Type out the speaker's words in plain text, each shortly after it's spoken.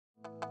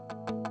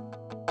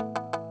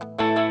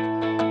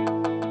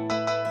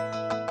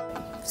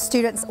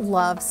Students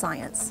love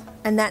science,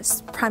 and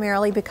that's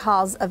primarily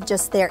because of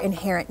just their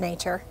inherent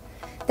nature.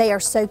 They are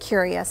so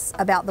curious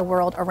about the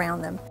world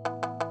around them.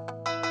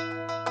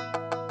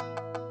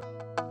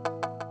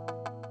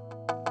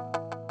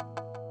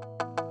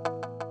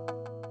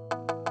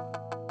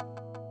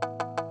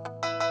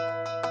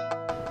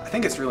 I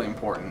think it's really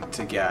important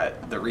to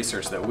get the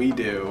research that we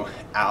do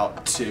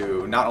out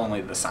to not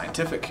only the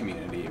scientific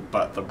community,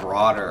 but the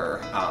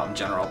broader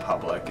general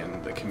public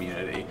and the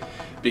community,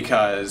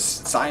 because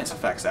science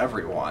affects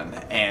everyone,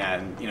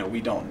 and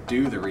we don't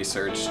do the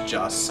research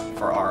just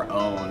for our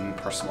own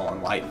personal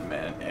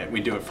enlightenment.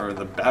 We do it for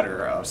the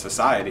better of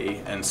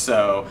society, and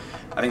so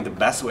I think the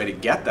best way to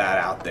get that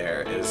out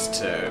there is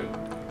to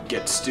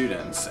get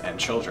students and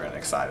children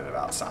excited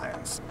about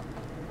science.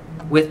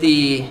 With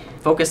the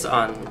focus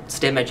on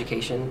STEM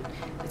education,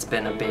 it's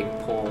been a big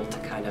pull to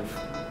kind of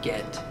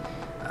get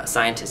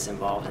scientists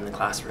involved in the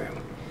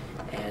classroom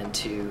and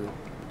to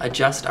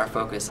adjust our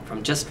focus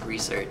from just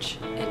research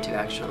into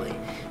actually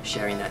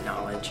sharing that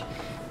knowledge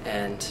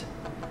and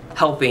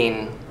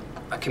helping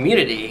a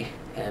community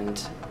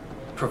and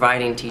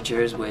providing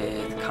teachers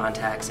with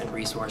contacts and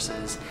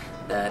resources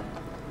that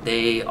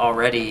they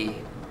already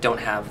don't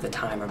have the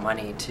time or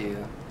money to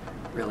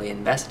really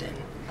invest in.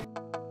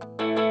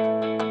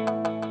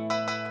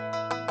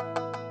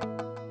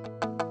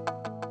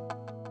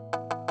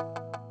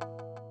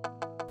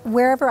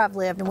 Wherever I've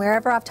lived and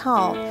wherever I've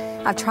taught,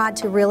 I've tried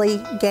to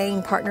really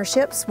gain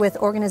partnerships with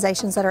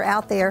organizations that are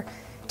out there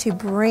to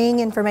bring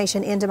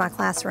information into my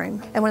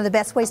classroom. And one of the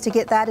best ways to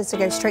get that is to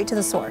go straight to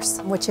the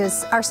source, which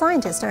is our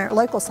scientists and our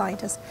local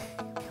scientists.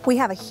 We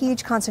have a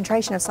huge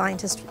concentration of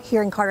scientists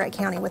here in Carteret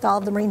County with all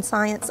of the marine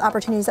science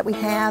opportunities that we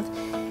have,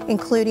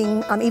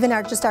 including even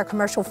just our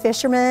commercial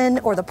fishermen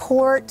or the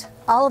port,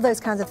 all of those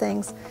kinds of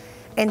things.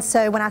 And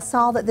so when I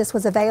saw that this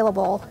was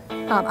available,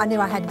 I knew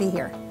I had to be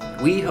here.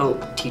 We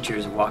hope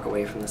teachers walk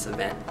away from this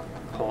event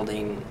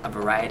holding a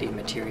variety of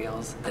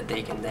materials that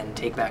they can then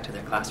take back to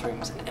their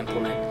classrooms and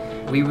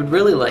implement. We would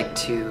really like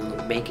to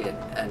make it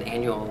an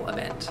annual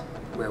event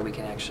where we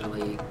can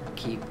actually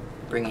keep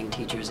bringing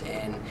teachers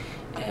in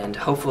and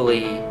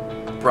hopefully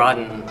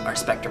broaden our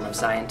spectrum of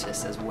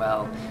scientists as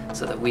well,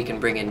 so that we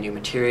can bring in new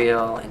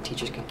material and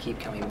teachers can keep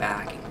coming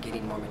back and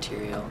getting more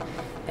material.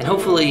 And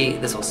hopefully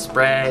this will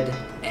spread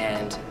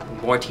and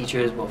more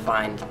teachers will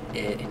find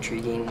it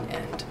intriguing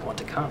and want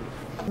to come.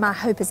 My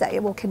hope is that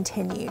it will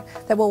continue,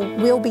 that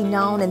we'll be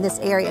known in this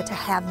area to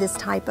have this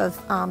type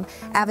of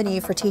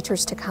avenue for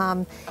teachers to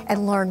come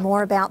and learn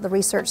more about the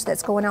research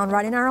that's going on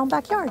right in our own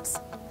backyards.